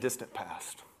 maybe in your distant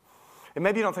past. And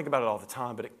maybe you don't think about it all the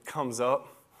time, but it comes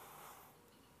up.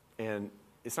 And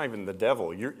it's not even the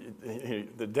devil.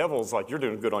 The devil's like, you're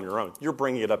doing good on your own. You're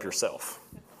bringing it up yourself.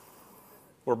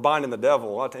 We're binding the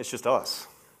devil. It's just us.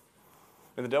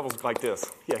 And the devil's like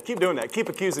this. Yeah, keep doing that. Keep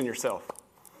accusing yourself.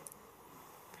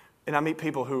 And I meet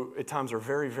people who at times are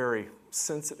very, very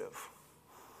sensitive,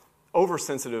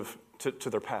 oversensitive to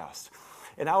their past.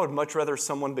 And I would much rather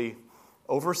someone be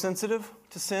oversensitive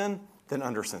to sin than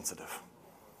undersensitive.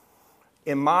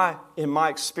 In my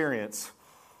experience,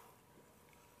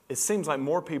 it seems like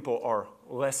more people are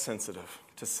less sensitive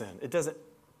to sin. It doesn't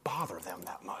bother them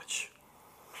that much.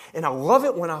 And I love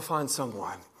it when I find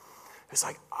someone who's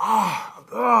like,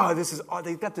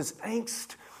 they've got this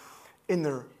angst in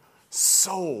their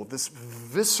soul, this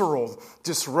visceral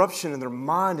disruption in their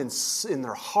mind and in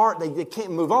their heart. They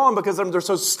can't move on because they're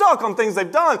so stuck on things they've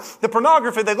done. The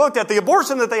pornography they looked at, the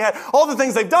abortion that they had, all the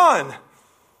things they've done.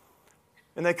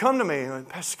 And they come to me and,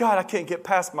 Pastor Scott, I can't get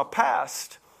past my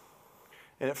past.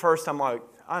 And at first I'm like,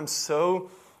 I'm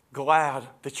so glad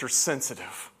that you're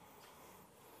sensitive.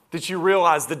 That you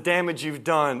realize the damage you've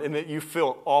done and that you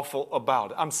feel awful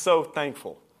about it. I'm so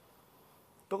thankful.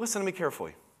 But listen to me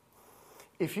carefully.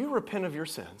 If you repent of your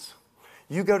sins,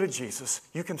 you go to Jesus,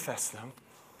 you confess them,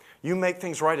 you make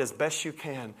things right as best you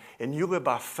can, and you live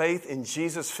by faith in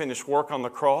Jesus' finished work on the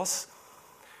cross,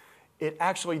 it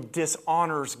actually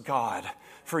dishonors God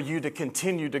for you to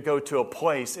continue to go to a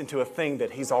place, into a thing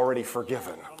that He's already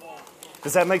forgiven.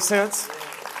 Does that make sense?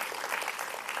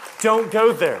 Don't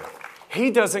go there.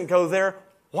 He doesn't go there.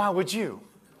 Why would you?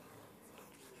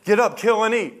 Get up, kill,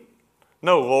 and eat.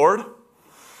 No, Lord.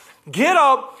 Get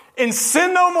up and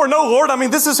sin no more. No, Lord,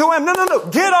 this is who I am. No.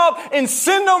 Get up and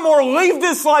sin no more. Leave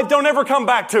this life. Don't ever come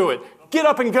back to it. Get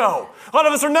up and go. A lot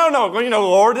of us are, no,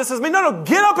 Lord, this is me. No,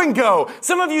 get up and go.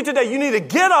 Some of you today, you need to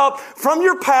get up from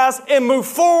your past and move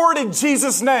forward in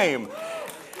Jesus' name.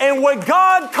 And what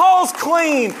God calls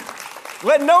clean,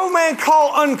 let no man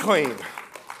call unclean.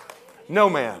 No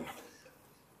man.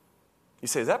 You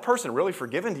say, is that person really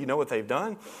forgiven? Do you know what they've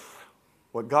done?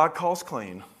 What God calls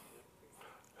clean,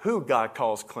 who God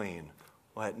calls clean,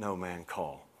 let no man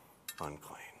call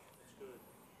unclean.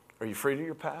 Are you free to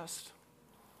your past?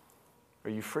 Are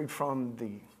you freed from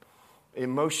the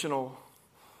emotional,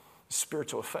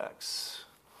 spiritual effects?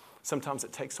 Sometimes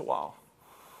it takes a while.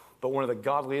 But one of the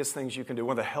godliest things you can do,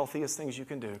 one of the healthiest things you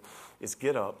can do is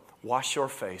get up, wash your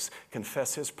face,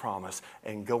 confess His promise,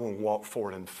 and go and walk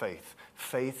forward in faith.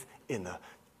 Faith in the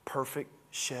perfect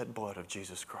shed blood of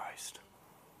Jesus Christ.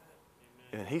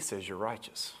 And He says you're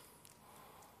righteous.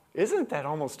 Isn't that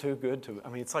almost too good to,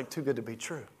 it's like too good to be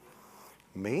true.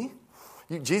 Me?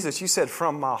 Jesus, you said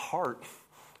from my heart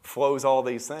flows all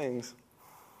these things.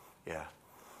 Yeah.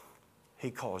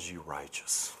 He calls you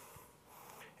righteous.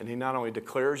 And He not only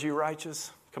declares you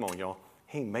righteous, come on y'all,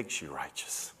 He makes you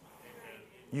righteous.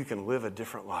 You can live a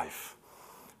different life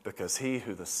because he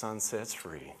who the Son sets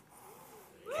free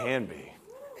can be,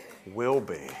 will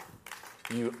be.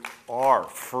 You are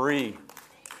free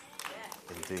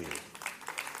indeed.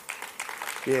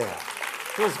 Yeah.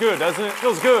 Feels good, doesn't it?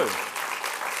 Feels good.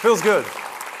 Feels good.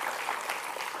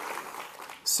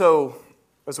 So,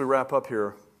 as we wrap up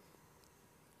here,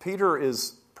 Peter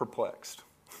is perplexed,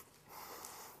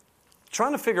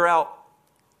 trying to figure out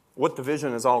what the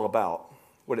vision is all about,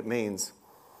 what it means.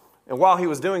 And while he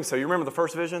was doing so, you remember the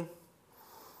first vision?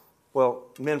 Well,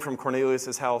 men from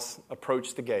Cornelius' house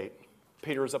approached the gate.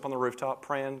 Peter is up on the rooftop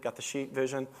praying, got the sheep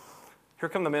vision. Here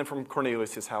come the men from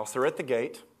Cornelius' house. They're at the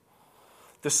gate.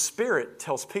 The Spirit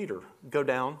tells Peter, go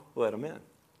down, let them in.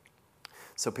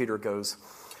 So Peter goes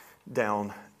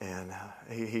down and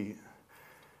he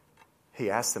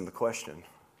asked them the question,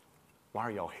 why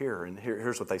are y'all here? And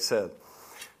here's what they said.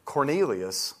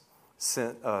 Cornelius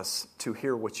sent us to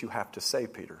hear what you have to say,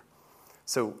 Peter.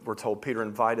 So we're told Peter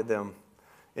invited them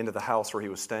into the house where he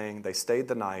was staying. They stayed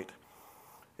the night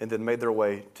and then made their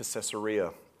way to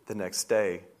Caesarea the next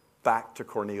day, back to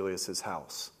Cornelius'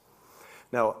 house.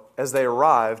 Now, as they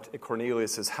arrived at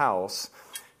Cornelius' house,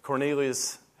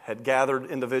 Cornelius had gathered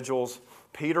individuals.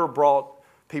 Peter brought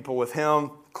people with him.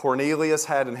 Cornelius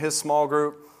had in his small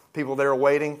group people there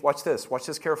waiting. Watch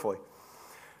this carefully.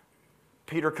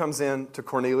 Peter comes in to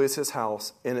Cornelius'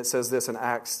 house, and it says this in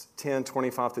Acts 10,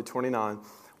 25 through 29.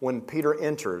 When Peter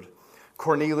entered,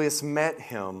 Cornelius met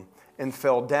him and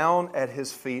fell down at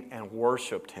his feet and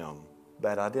worshiped him.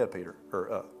 Bad idea,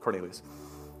 Cornelius.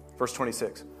 Verse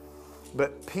 26.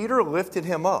 But Peter lifted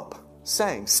him up,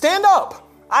 saying, stand up,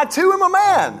 I too am a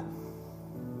man.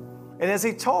 And as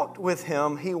he talked with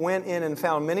him, he went in and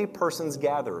found many persons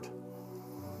gathered.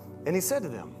 And he said to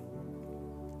them,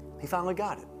 he finally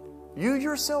got it. You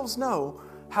yourselves know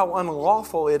how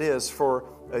unlawful it is for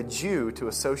a Jew to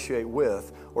associate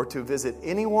with or to visit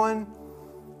anyone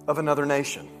of another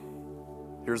nation.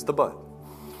 Here's the but.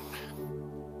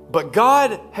 But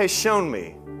God has shown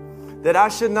me that I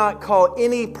should not call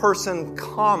any person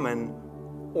common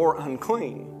or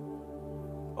unclean.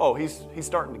 Oh, he's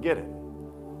starting to get it.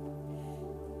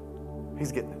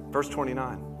 He's getting it. Verse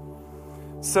 29.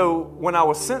 So when I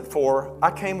was sent for, I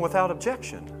came without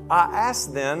objection. I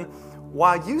asked then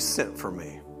why you sent for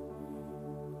me.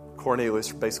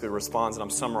 Cornelius basically responds, and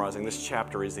I'm summarizing. This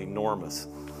chapter is enormous.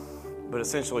 But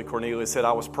essentially Cornelius said,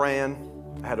 I was praying,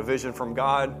 I had a vision from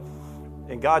God,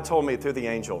 and God told me through the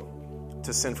angel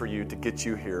to send for you to get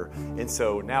you here. And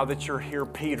so now that you're here,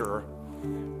 Peter,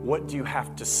 what do you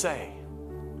have to say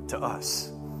to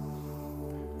us?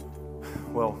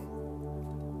 Well,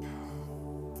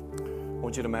 I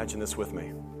want you to imagine this with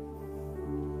me.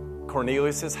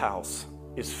 Cornelius' house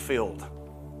is filled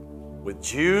with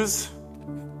Jews,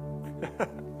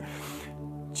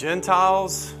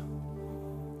 Gentiles,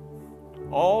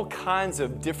 all kinds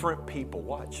of different people.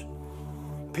 Watch.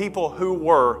 People who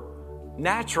were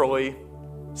naturally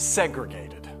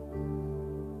segregated.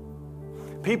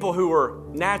 People who were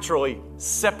naturally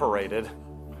separated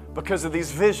because of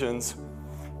these visions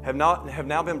have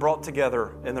now been brought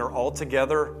together, and they're all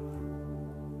together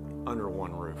under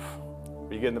one roof.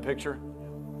 Are you getting the picture?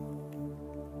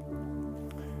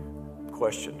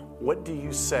 Question. What do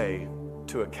you say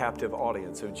to a captive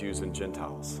audience of Jews and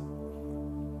Gentiles?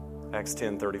 Acts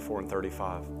 10, 34 and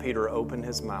 35. Peter opened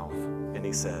his mouth and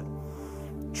he said,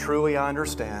 truly I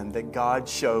understand that God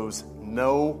shows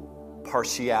no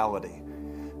partiality,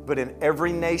 but in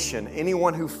every nation,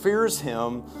 anyone who fears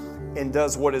him and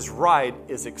does what is right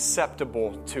is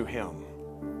acceptable to him.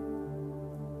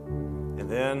 And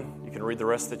then you can read the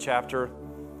rest of the chapter.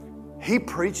 He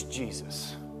preached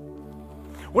Jesus.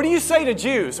 What do you say to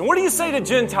Jews and what do you say to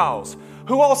Gentiles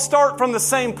who all start from the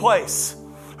same place,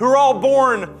 who are all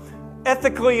born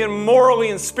ethically and morally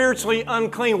and spiritually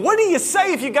unclean? What do you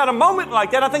say if you got a moment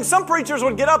like that? I think some preachers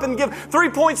would get up and give 3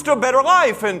 points to a better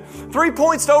life and 3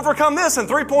 points to overcome this and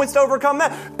 3 points to overcome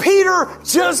that. Peter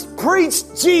just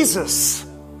preached Jesus.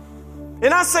 And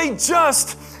I say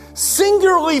just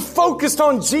singularly focused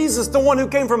on Jesus, the one who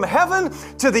came from heaven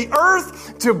to the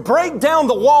earth to break down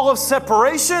the wall of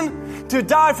separation, to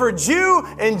die for Jew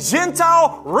and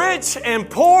Gentile, rich and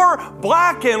poor,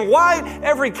 black and white,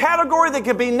 every category that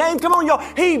could be named. Come on, y'all.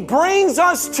 He brings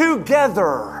us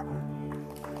together.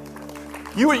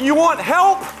 You want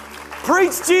help?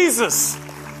 Preach Jesus.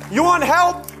 You want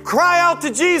help? Cry out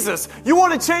to Jesus. You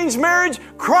want to change marriage?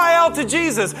 Cry out to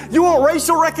Jesus. You want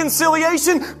racial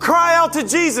reconciliation? Cry out to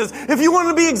Jesus. If you want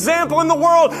to be example in the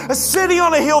world, a city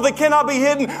on a hill that cannot be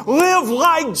hidden, live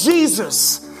like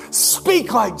Jesus.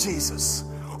 Speak like Jesus.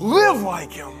 Live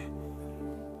like Him.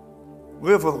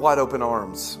 Live with wide open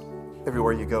arms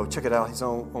everywhere you go. Check it out. He's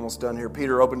almost done here.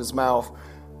 Peter opened his mouth.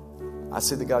 I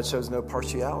see that God shows no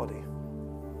partiality,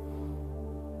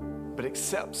 but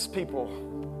accepts people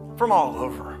from all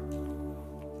over,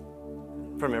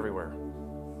 from everywhere.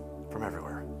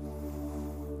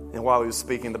 And while he was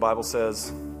speaking, the Bible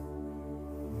says,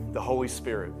 the Holy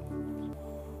Spirit,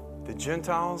 the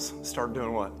Gentiles start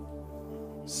doing what?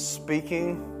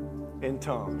 Speaking in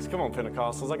tongues. Come on,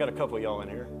 Pentecostals. I got a couple of y'all in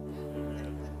here.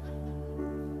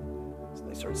 So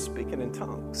they started speaking in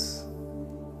tongues.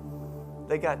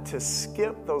 They got to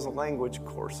skip those language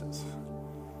courses.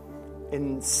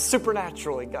 And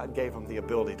supernaturally, God gave them the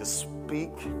ability to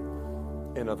speak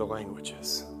in other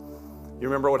languages. You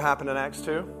remember what happened in Acts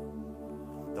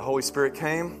 2? The Holy Spirit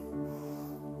came,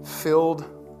 filled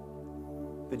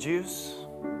the Jews.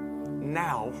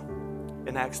 Now,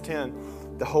 in Acts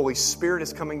 10, the Holy Spirit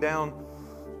is coming down,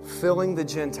 filling the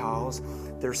Gentiles.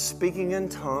 They're speaking in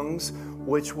tongues,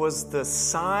 which was the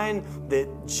sign that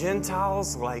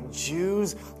Gentiles, like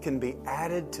Jews, can be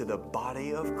added to the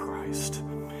body of Christ.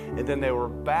 And then they were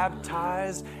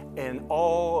baptized, and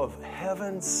all of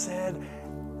heaven said,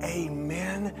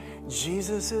 Amen.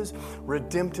 Jesus'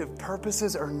 redemptive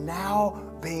purposes are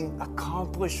now being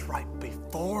accomplished right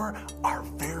before our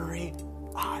very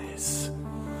eyes.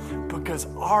 Because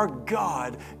our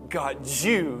God got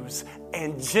Jews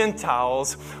and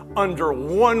Gentiles under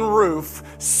one roof,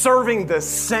 serving the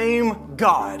same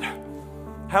God.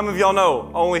 How many of y'all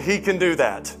know only He can do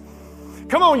that?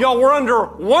 Come on, y'all, we're under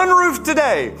one roof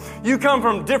today. You come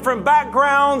from different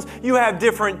backgrounds. You have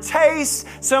different tastes.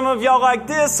 Some of y'all like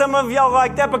this, some of y'all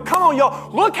like that. But come on, y'all,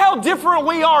 look how different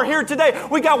we are here today.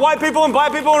 We got white people and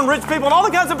black people and rich people and all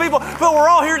the kinds of people. But we're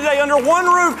all here today under one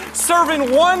roof,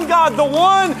 serving one God, the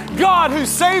one God who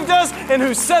saved us and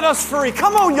who set us free.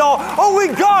 Come on, y'all. Only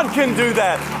God can do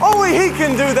that. Only He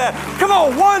can do that. Come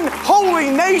on, one holy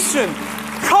nation,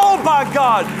 called by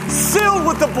God, sealed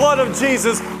with the blood of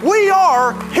Jesus. We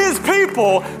are His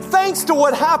people thanks to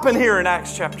what happened here in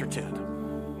Acts chapter 10.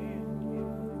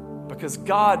 Because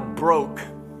God broke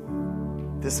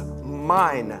this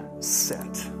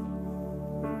mindset.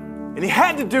 And He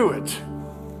had to do it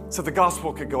so the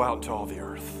gospel could go out into all the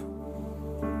earth.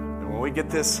 And when we get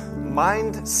this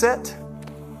mindset,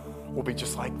 we'll be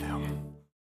just like them.